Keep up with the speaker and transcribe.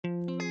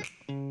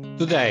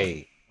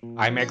Today,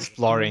 I'm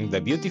exploring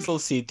the beautiful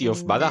city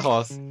of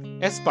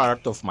Badajoz as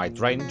part of my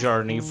train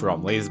journey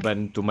from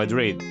Lisbon to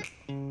Madrid.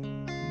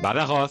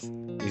 Badajoz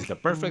is the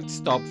perfect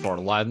stop for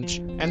lunch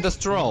and a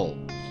stroll.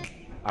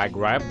 I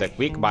grabbed a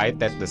quick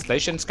bite at the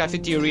station's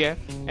cafeteria,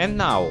 and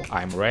now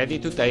I'm ready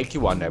to take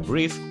you on a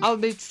brief,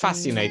 albeit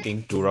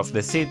fascinating tour of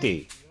the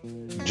city.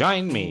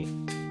 Join me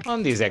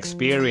on this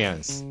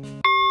experience.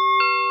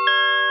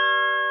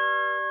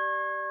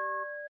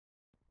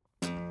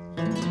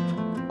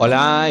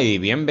 Hola y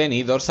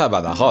bienvenidos a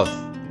Badajoz.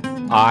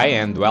 Hi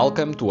and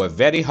welcome to a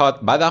very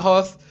hot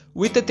Badajoz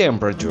with a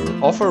temperature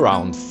of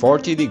around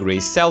 40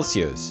 degrees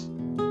Celsius.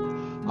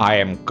 I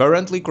am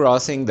currently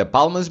crossing the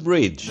Palmas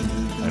Bridge,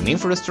 an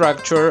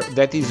infrastructure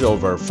that is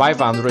over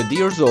 500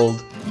 years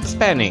old,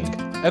 spanning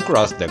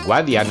across the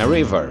Guadiana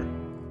River.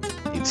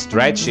 It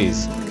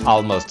stretches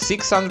almost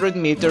 600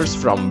 meters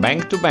from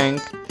bank to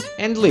bank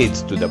and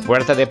leads to the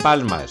Puerta de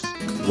Palmas,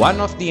 one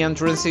of the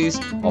entrances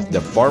of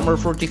the former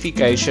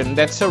fortification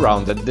that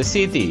surrounded the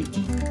city.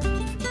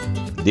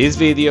 This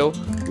video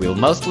will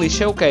mostly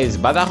showcase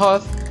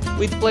Badajoz,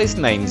 with place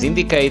names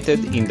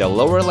indicated in the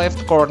lower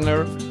left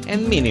corner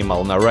and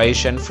minimal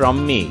narration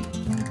from me.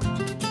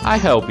 I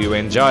hope you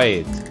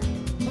enjoy it.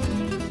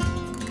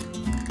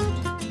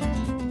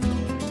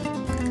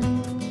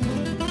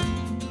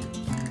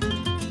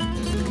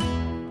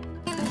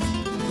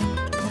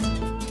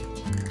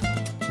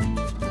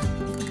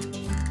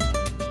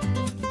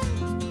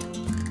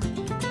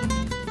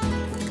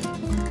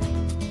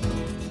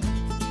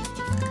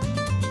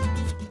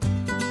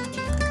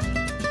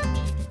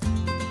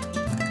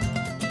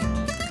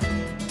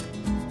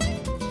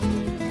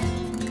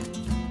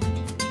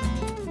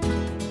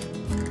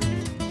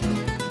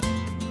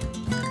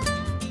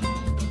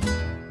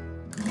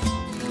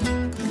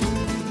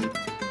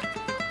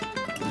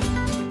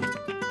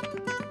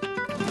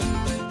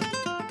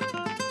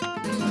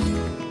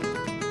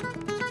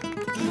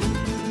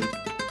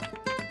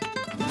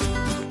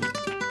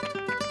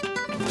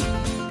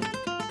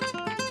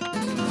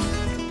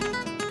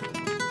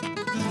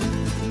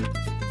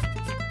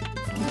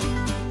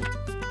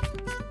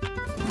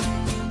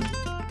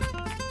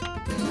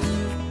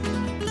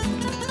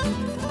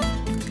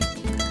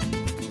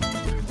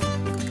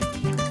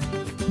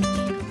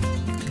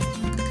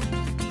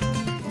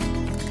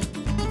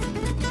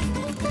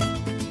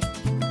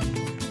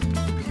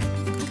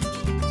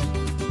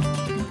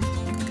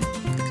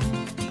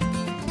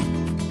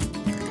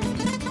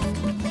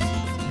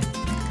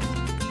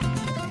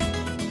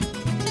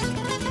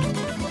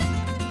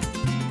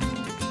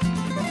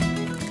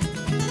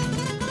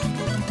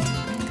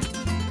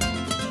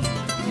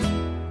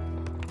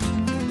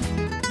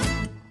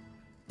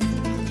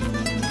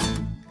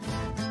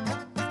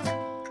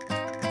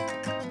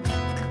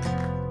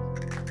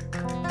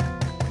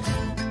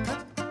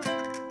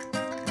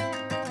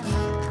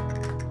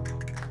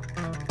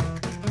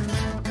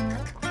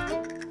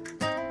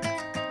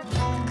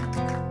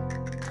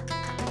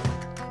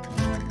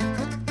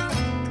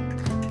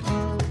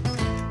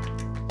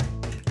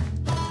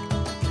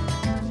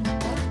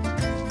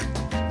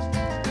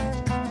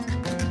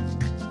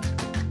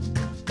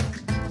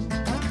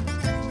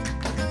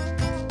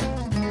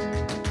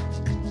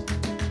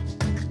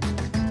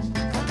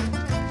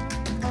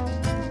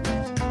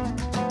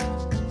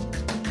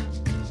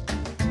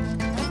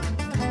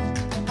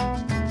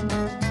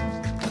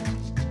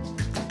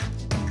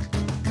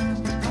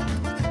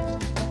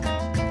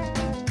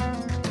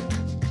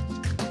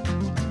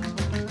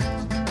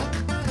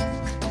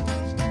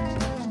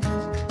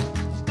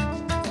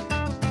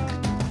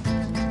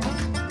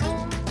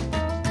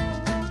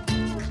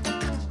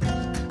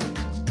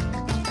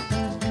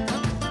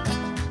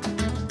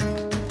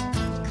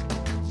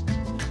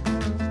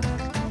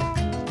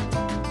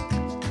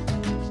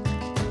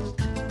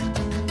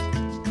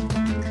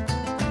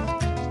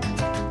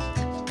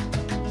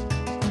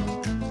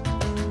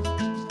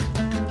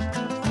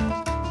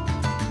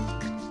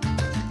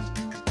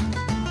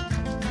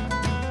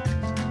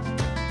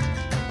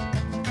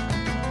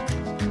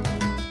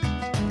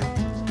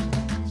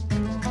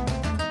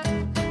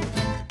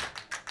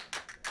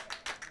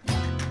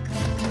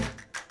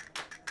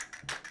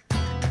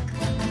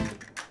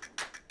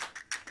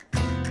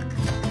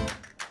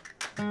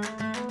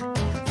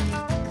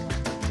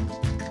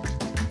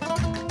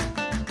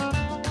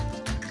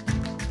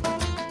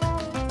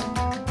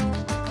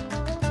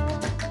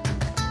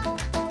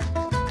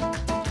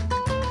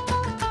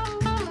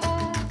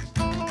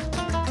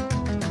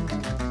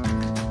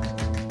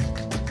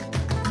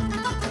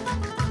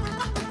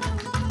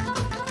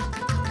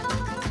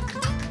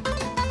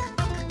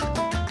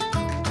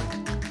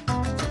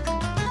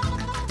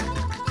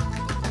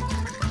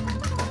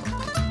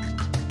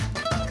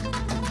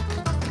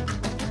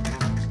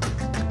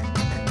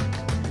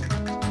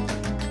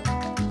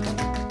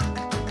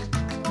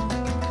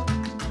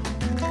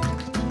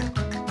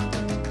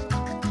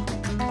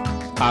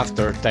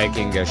 After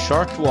taking a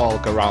short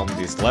walk around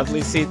this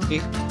lovely city,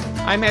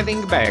 I'm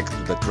heading back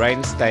to the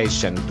train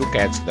station to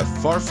catch the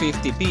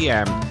 4:50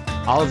 p.m.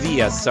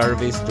 Alvia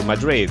service to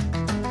Madrid.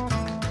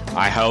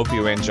 I hope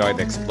you enjoyed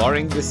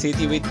exploring the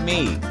city with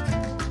me.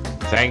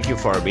 Thank you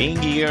for being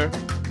here,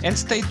 and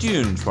stay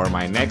tuned for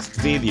my next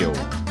video,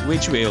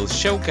 which will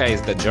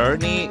showcase the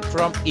journey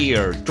from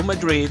here to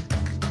Madrid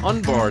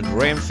on board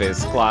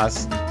Renfe's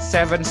Class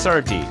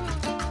 730.